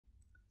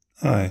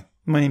Hi,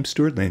 my name's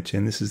Stuart Lynch,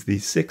 and this is the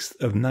 6th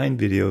of 9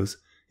 videos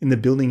in the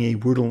Building a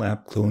Wordle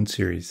App Clone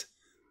series.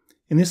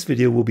 In this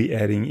video, we'll be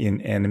adding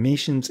in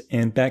animations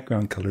and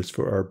background colors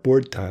for our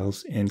board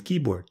tiles and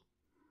keyboard.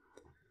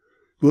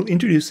 We'll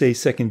introduce a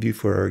second view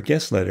for our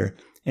guest letter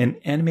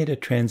and animate a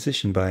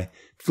transition by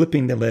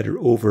flipping the letter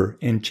over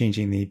and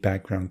changing the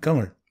background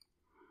color.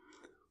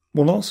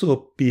 We'll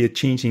also be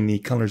changing the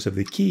colors of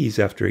the keys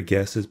after a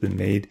guess has been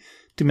made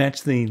to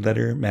match the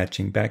letter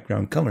matching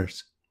background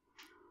colors.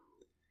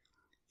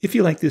 If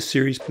you like this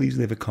series, please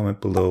leave a comment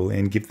below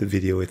and give the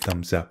video a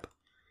thumbs up.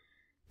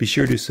 Be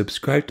sure to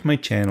subscribe to my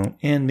channel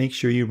and make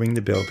sure you ring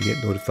the bell to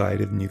get notified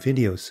of new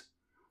videos.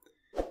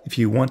 If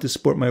you want to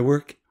support my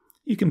work,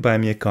 you can buy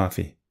me a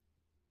coffee.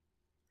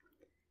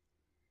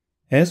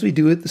 As we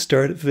do at the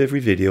start of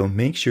every video,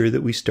 make sure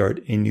that we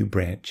start a new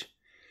branch.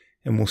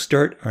 And we'll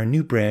start our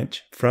new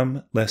branch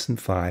from Lesson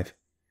 5,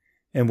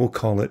 and we'll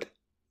call it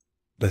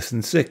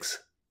Lesson 6.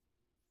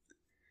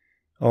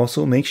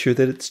 Also, make sure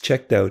that it's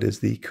checked out as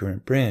the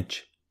current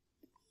branch.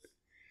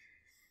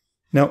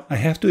 Now, I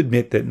have to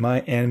admit that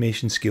my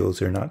animation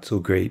skills are not so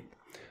great,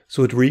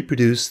 so to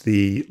reproduce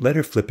the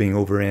letter flipping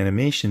over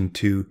animation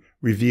to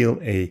reveal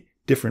a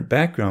different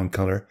background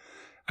color,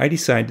 I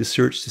decided to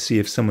search to see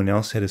if someone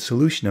else had a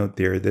solution out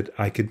there that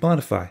I could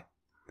modify.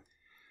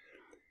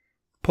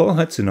 Paul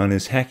Hudson on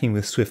his Hacking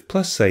with Swift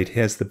Plus site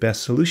has the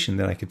best solution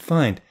that I could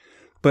find,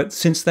 but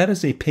since that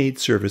is a paid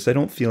service, I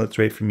don't feel it's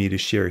right for me to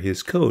share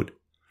his code.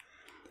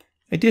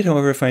 I did,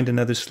 however, find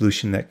another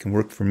solution that can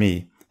work for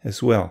me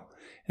as well,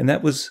 and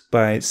that was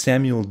by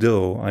Samuel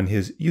Doe on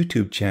his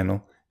YouTube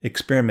channel,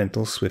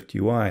 Experimental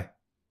SwiftUI.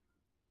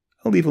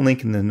 I'll leave a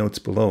link in the notes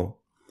below.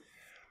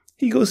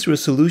 He goes through a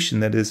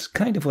solution that is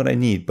kind of what I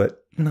need,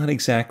 but not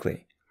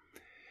exactly.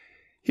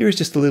 Here is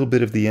just a little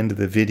bit of the end of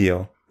the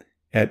video.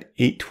 At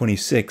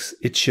 8:26,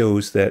 it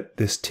shows that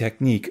this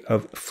technique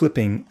of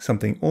flipping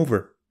something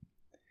over.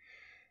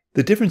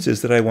 The difference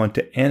is that I want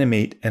to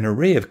animate an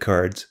array of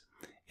cards,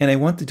 and I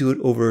want to do it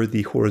over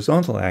the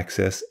horizontal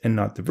axis and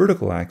not the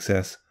vertical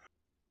axis.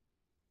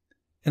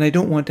 And I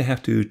don't want to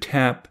have to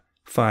tap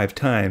 5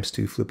 times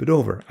to flip it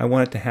over. I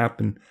want it to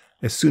happen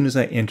as soon as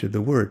I enter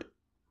the word.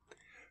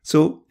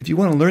 So if you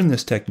want to learn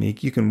this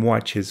technique, you can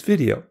watch his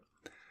video.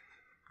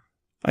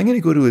 I'm going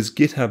to go to his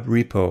GitHub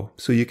repo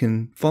so you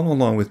can follow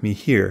along with me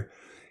here,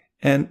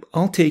 and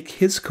I'll take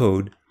his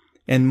code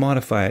and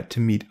modify it to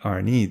meet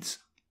our needs.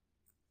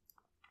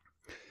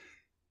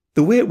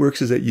 The way it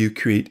works is that you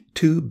create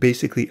 2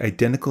 basically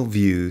identical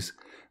views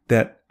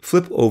that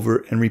flip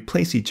over and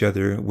replace each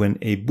other when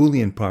a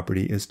Boolean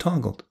property is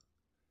toggled.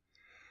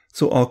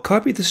 So I'll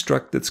copy the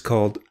struct that's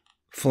called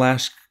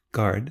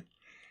flashcard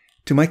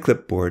to my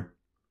clipboard,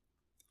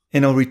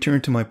 and I'll return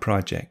to my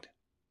project.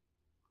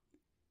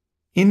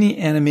 In the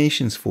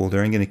animations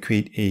folder, I'm going to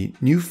create a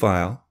new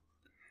file,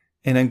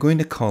 and I'm going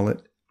to call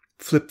it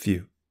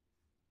FlipView.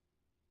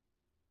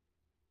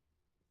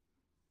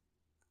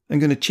 I'm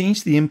going to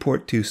change the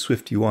import to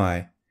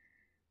SwiftUI,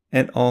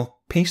 and I'll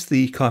paste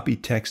the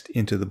copied text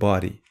into the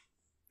body.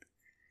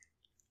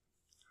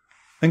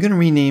 I'm going to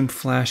rename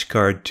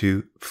flashcard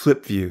to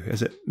FlipView,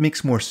 as it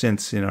makes more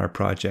sense in our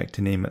project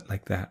to name it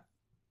like that.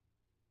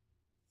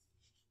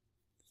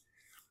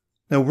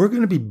 Now we're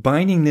going to be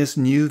binding this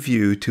new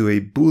view to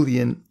a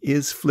Boolean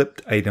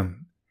isFlipped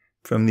item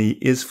from the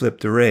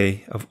isFlipped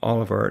array of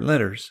all of our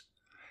letters.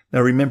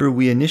 Now remember,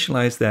 we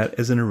initialize that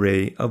as an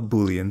array of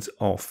Booleans,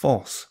 all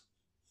false.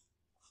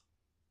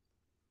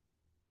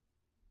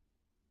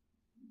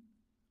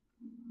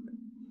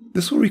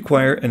 This will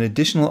require an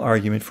additional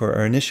argument for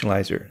our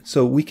initializer,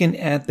 so we can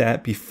add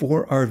that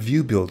before our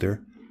view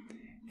builder,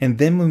 and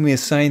then when we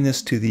assign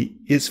this to the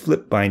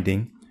isFlip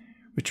binding,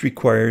 which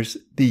requires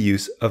the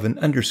use of an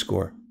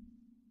underscore.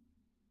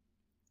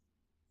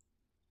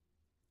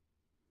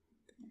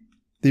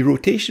 The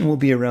rotation will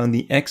be around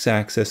the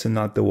x-axis and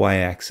not the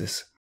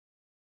y-axis.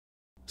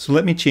 So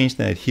let me change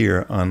that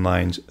here on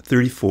lines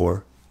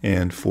 34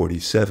 and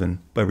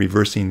 47 by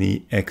reversing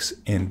the x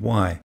and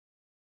y.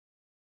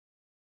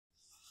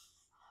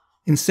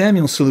 In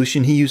Samuel's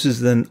solution, he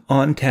uses an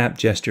on-tap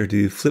gesture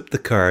to flip the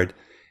card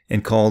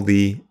and call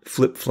the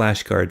flip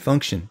flashcard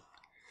function.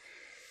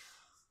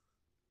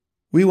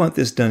 We want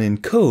this done in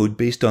code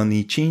based on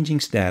the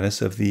changing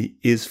status of the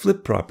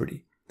isFlip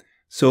property.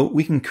 So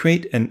we can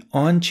create an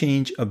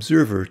onChange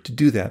observer to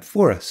do that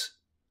for us.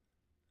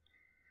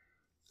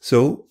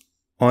 So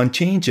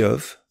onChange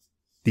of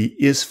the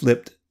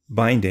isFlipped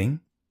binding,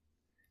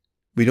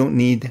 we don't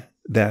need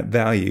that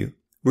value.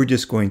 We're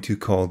just going to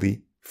call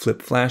the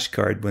flip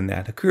flashcard when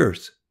that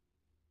occurs.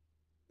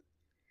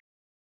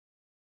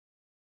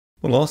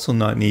 We'll also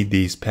not need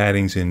these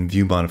paddings and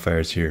view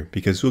modifiers here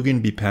because we're going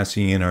to be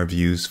passing in our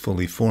views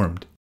fully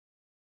formed.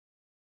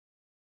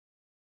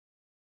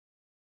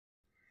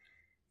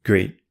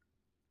 Great.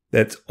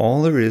 That's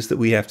all there is that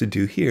we have to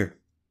do here.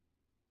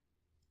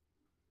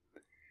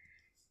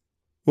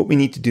 What we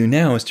need to do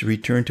now is to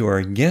return to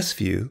our guess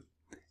view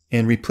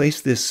and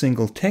replace this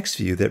single text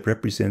view that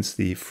represents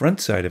the front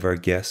side of our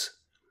guess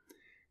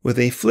with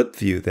a flip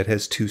view that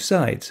has two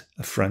sides,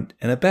 a front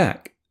and a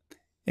back.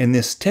 And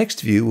this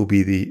text view will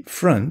be the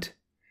front,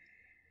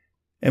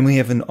 and we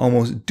have an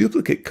almost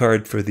duplicate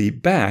card for the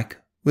back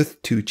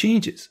with two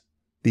changes,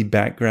 the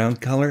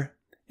background color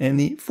and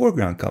the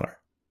foreground color.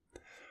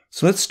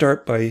 So let's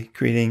start by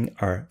creating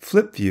our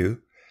flip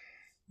view,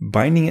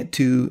 binding it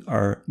to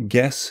our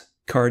guess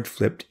card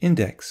flipped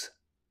index.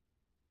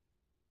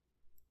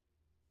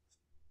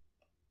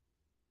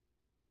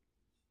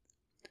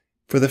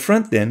 For the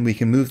front then, we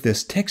can move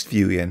this text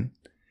view in,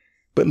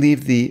 but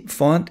leave the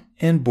font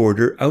and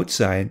border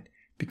outside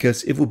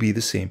because it will be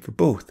the same for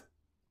both.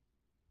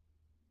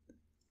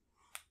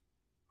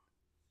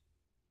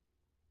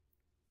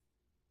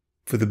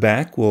 For the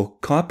back, we'll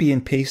copy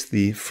and paste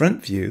the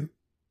front view,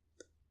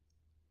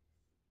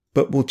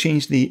 but we'll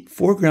change the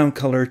foreground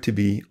color to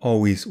be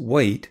always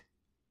white.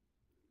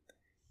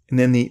 And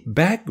then the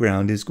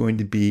background is going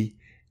to be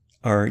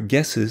our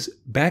guess's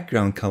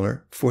background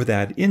color for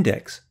that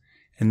index.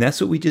 And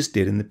that's what we just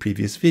did in the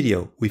previous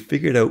video. We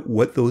figured out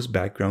what those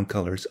background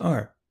colors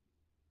are.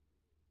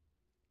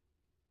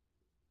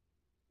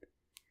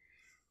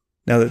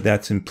 Now that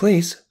that's in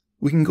place,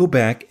 we can go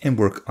back and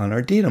work on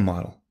our data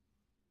model.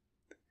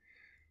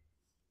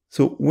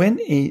 So when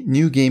a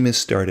new game is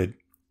started,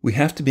 we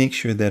have to make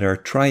sure that our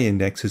try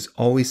index is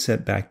always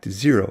set back to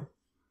 0.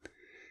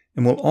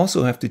 And we'll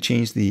also have to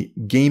change the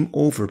game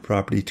over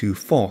property to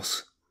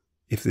false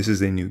if this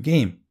is a new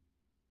game.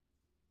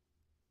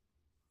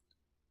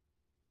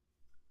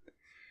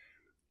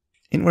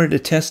 In order to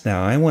test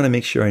now, I want to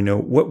make sure I know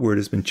what word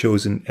has been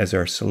chosen as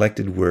our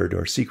selected word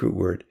or secret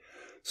word.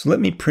 So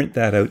let me print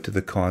that out to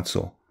the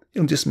console.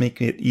 It'll just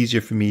make it easier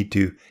for me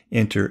to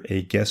enter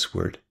a guess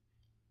word.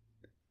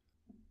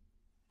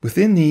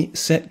 Within the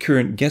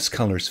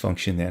setCurrentGuessColors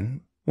function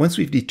then, once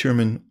we've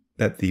determined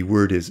that the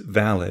word is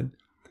valid,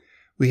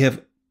 we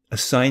have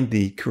assigned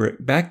the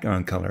correct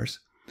background colors,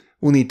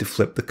 we'll need to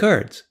flip the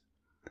cards.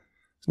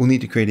 We'll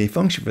need to create a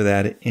function for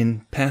that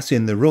and pass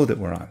in the row that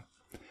we're on.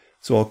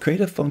 So I'll create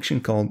a function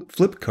called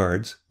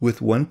flipCards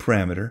with one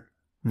parameter,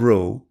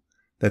 row,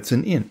 that's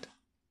an int.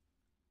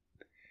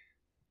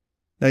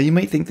 Now you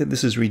might think that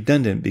this is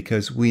redundant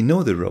because we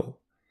know the row,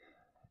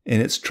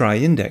 and it's try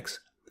index.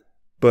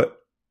 But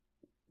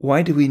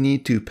why do we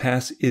need to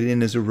pass it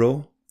in as a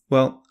row?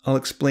 Well, I'll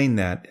explain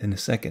that in a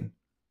second.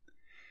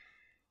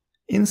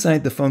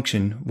 Inside the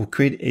function, we'll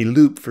create a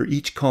loop for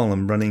each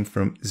column running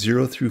from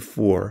 0 through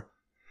 4,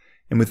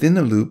 and within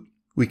the loop,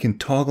 we can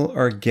toggle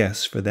our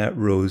guess for that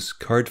row's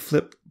card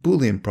flip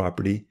Boolean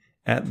property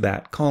at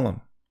that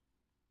column.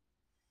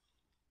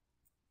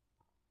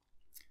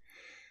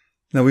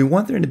 Now we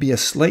want there to be a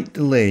slight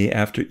delay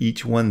after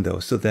each one though,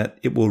 so that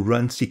it will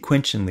run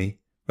sequentially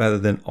rather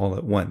than all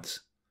at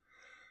once.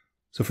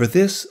 So for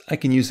this, I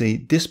can use a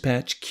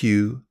dispatch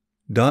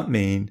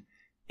queue.main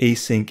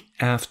async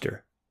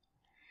after,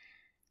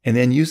 and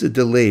then use a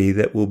delay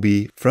that will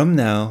be from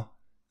now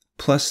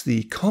plus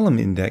the column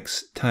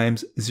index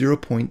times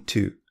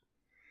 0.2.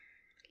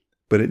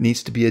 But it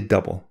needs to be a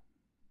double.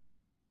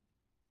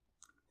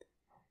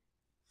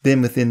 Then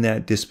within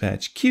that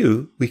dispatch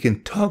queue, we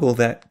can toggle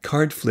that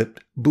card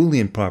flipped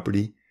Boolean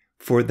property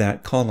for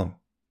that column.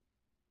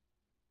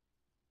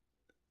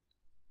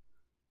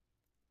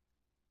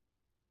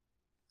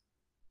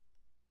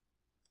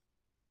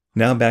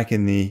 Now back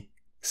in the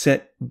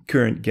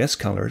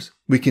setCurrentGuessColors,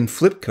 we can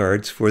flip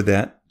cards for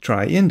that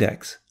try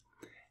index.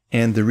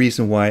 And the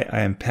reason why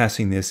I am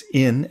passing this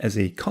in as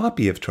a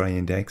copy of try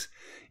index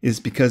is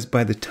because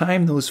by the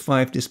time those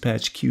 5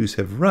 dispatch queues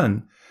have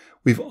run,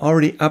 we've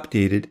already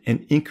updated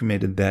and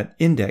incremented that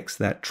index,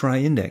 that try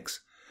index.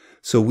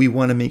 So we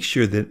want to make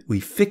sure that we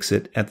fix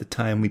it at the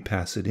time we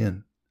pass it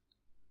in.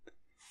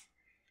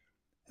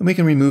 And we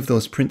can remove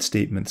those print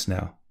statements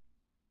now.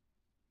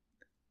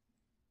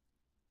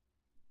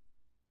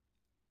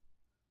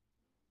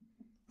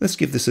 Let's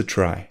give this a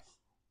try.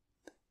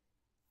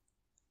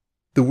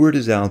 The word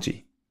is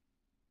algae.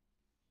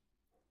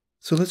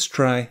 So let's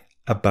try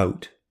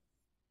about.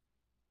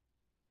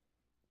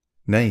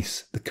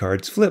 Nice, the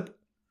cards flip,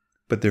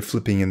 but they're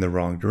flipping in the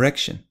wrong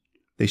direction.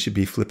 They should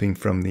be flipping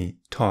from the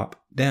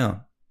top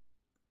down.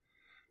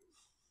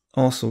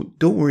 Also,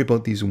 don't worry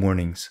about these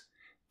warnings.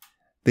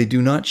 They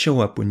do not show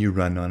up when you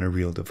run on a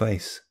real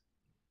device.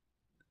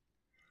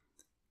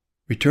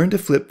 Return to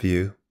flip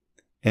view,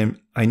 and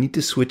I need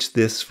to switch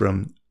this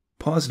from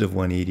positive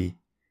 180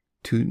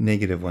 to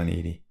negative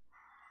 180.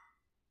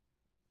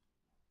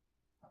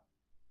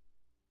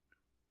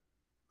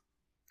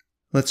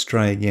 Let's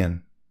try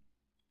again.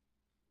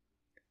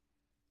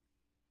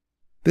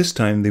 This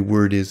time the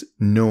word is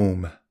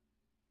gnome.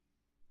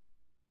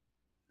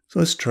 So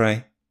let's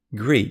try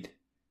great.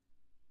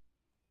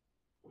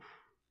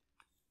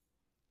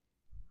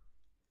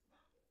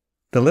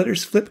 The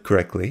letters flip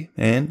correctly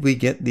and we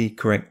get the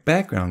correct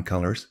background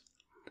colors,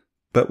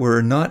 but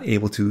we're not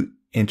able to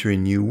enter a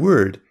new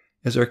word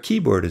as our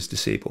keyboard is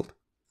disabled.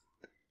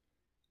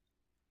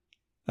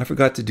 I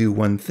forgot to do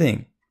one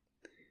thing.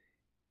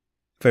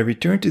 If I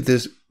return to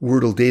this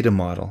Wordle data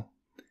model,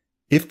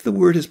 if the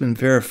word has been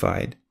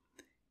verified,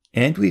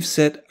 And we've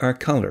set our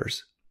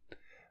colors.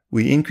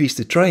 We increase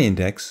the try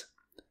index,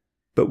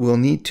 but we'll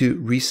need to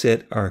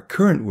reset our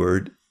current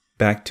word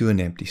back to an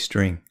empty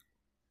string.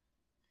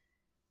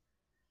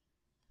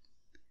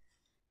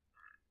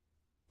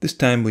 This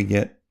time we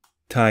get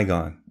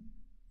Tygon,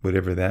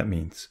 whatever that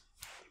means.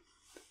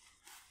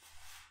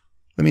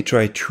 Let me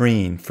try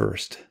train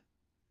first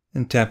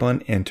and tap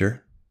on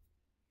enter,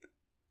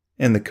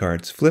 and the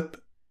cards flip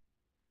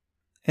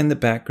and the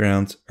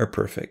backgrounds are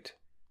perfect.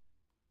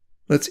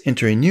 Let's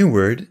enter a new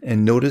word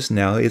and notice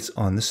now it's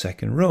on the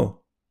second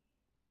row.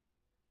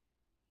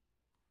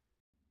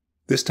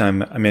 This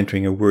time I'm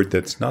entering a word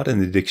that's not in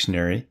the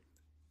dictionary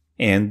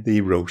and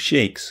the row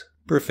shakes.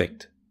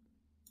 Perfect.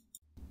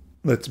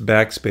 Let's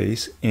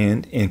backspace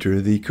and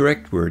enter the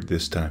correct word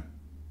this time.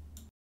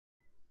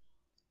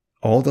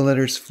 All the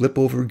letters flip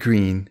over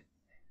green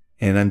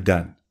and I'm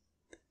done.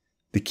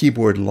 The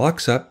keyboard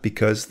locks up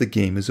because the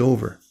game is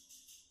over.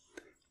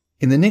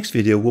 In the next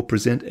video, we'll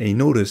present a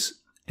notice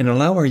and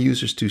allow our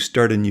users to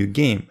start a new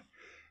game.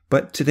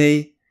 But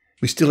today,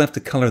 we still have to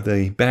color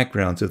the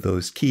backgrounds of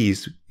those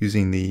keys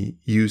using the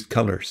used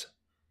colors.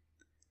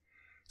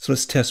 So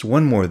let's test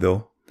one more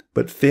though,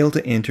 but fail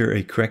to enter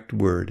a correct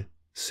word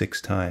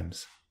 6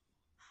 times.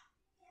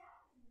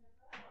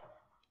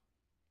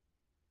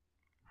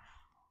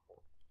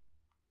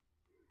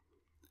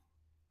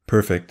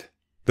 Perfect.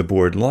 The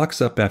board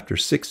locks up after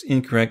 6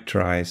 incorrect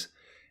tries,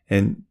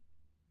 and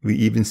we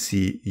even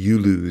see "you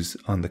lose"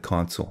 on the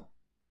console.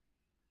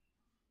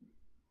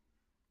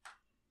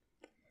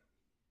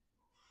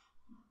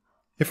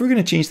 If we're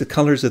going to change the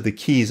colors of the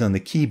keys on the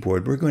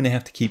keyboard, we're going to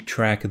have to keep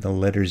track of the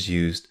letters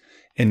used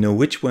and know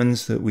which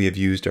ones that we have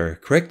used are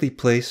correctly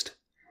placed,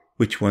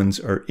 which ones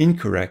are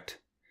incorrect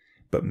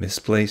but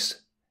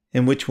misplaced,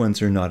 and which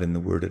ones are not in the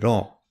word at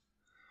all.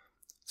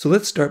 So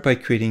let's start by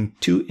creating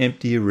 2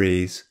 empty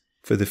arrays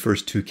for the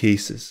first 2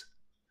 cases.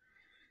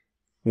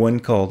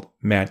 One called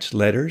match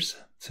letters,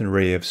 it's an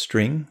array of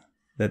string,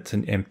 that's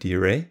an empty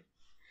array.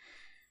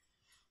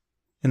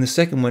 And the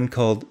second one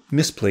called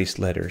misplaced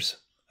letters,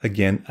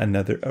 again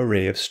another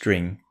array of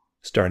string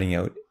starting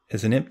out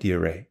as an empty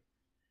array.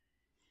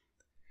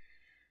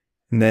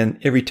 And then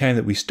every time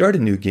that we start a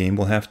new game,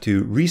 we'll have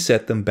to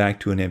reset them back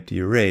to an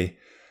empty array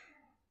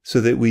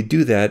so that we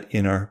do that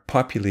in our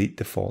populate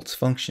defaults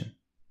function.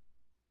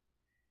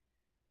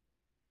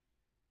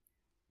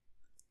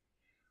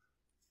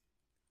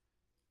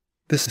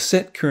 This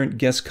set current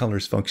guess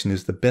colors function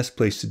is the best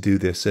place to do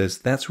this, as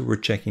that's where we're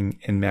checking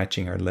and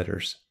matching our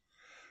letters.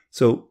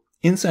 So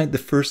inside the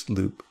first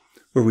loop,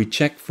 where we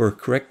check for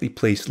correctly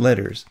placed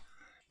letters,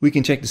 we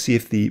can check to see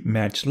if the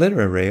matched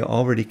letter array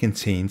already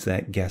contains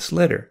that guess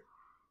letter.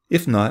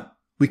 If not,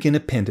 we can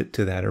append it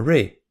to that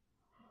array.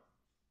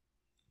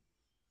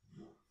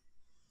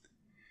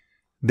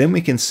 Then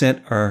we can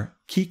set our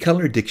key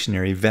color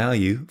dictionary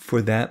value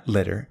for that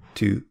letter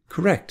to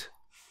correct.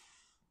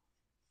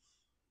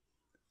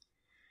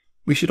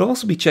 We should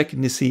also be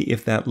checking to see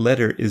if that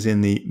letter is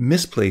in the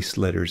misplaced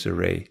letters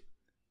array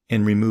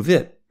and remove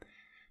it.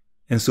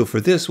 And so for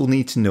this, we'll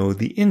need to know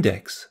the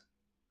index.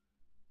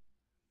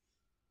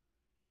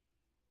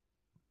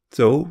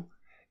 So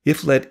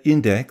if let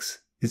index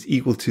is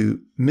equal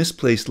to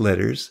misplaced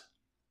letters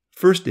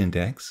first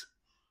index,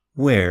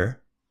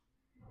 where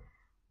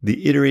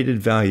the iterated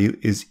value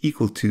is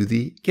equal to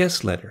the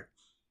guess letter.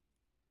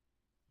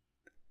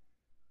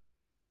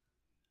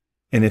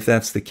 And if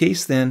that's the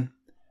case, then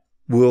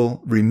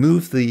we'll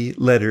remove the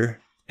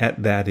letter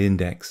at that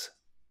index.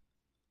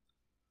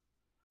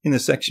 In the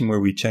section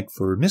where we check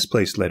for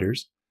misplaced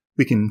letters,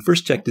 we can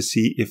first check to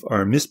see if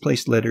our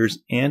misplaced letters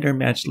and our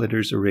matched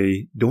letters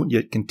array don't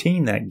yet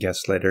contain that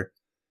guess letter,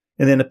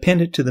 and then append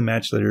it to the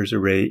matched letters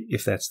array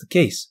if that's the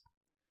case.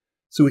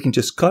 So we can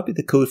just copy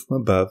the code from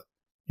above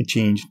and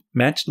change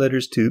matched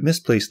letters to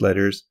misplaced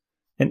letters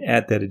and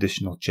add that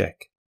additional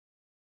check.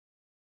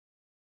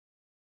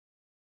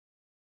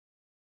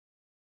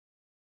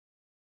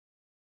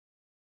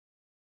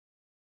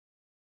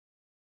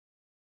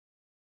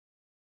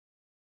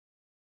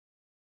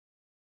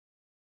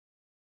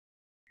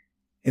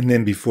 And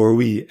then before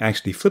we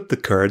actually flip the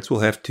cards,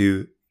 we'll have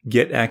to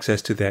get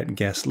access to that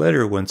guess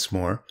letter once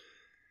more,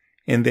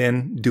 and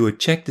then do a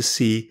check to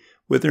see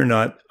whether or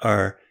not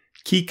our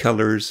key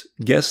colors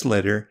guess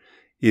letter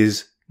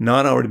is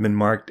not already been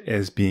marked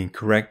as being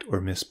correct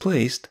or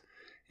misplaced,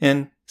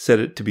 and set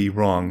it to be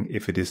wrong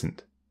if it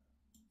isn't.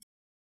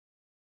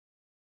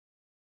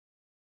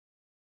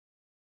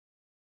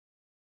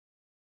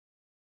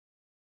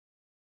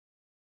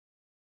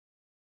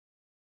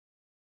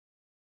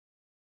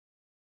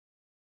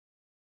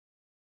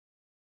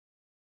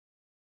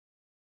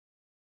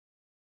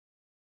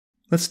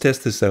 Let's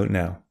test this out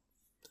now.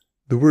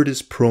 The word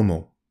is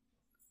promo.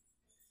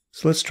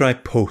 So let's try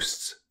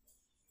posts.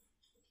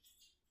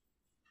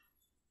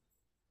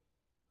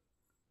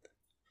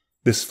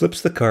 This flips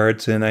the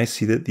cards and I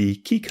see that the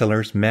key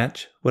colors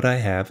match what I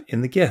have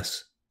in the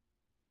guess.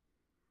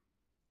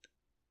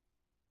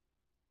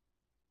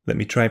 Let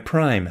me try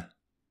prime.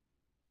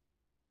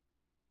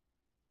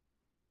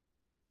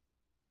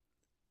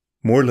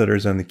 More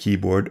letters on the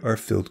keyboard are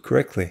filled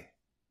correctly.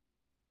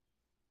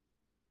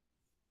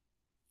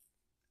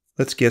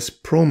 Let's guess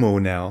promo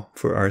now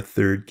for our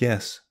third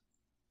guess.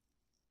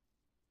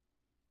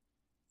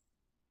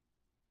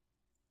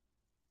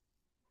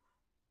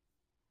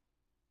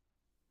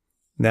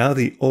 Now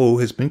the O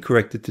has been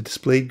corrected to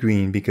display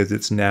green because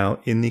it's now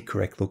in the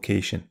correct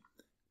location.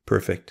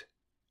 Perfect.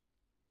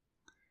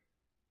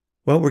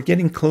 Well, we're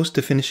getting close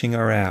to finishing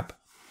our app.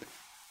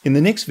 In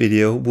the next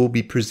video, we'll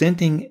be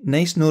presenting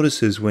nice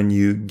notices when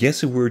you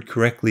guess a word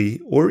correctly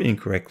or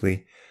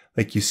incorrectly,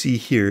 like you see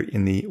here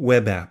in the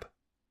web app.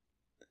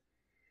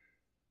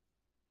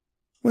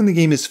 When the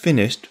game is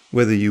finished,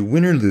 whether you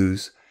win or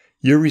lose,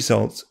 your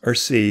results are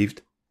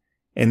saved,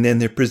 and then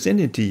they're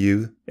presented to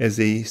you as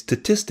a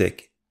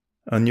statistic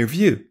on your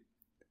view.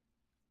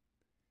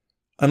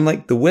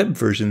 Unlike the web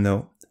version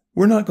though,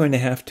 we're not going to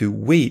have to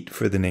wait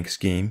for the next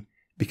game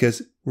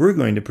because we're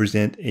going to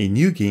present a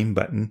new game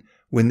button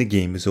when the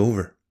game is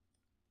over.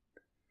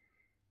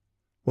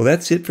 Well,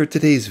 that's it for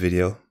today's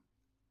video.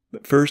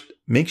 But first,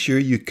 make sure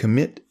you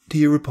commit to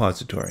your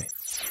repository.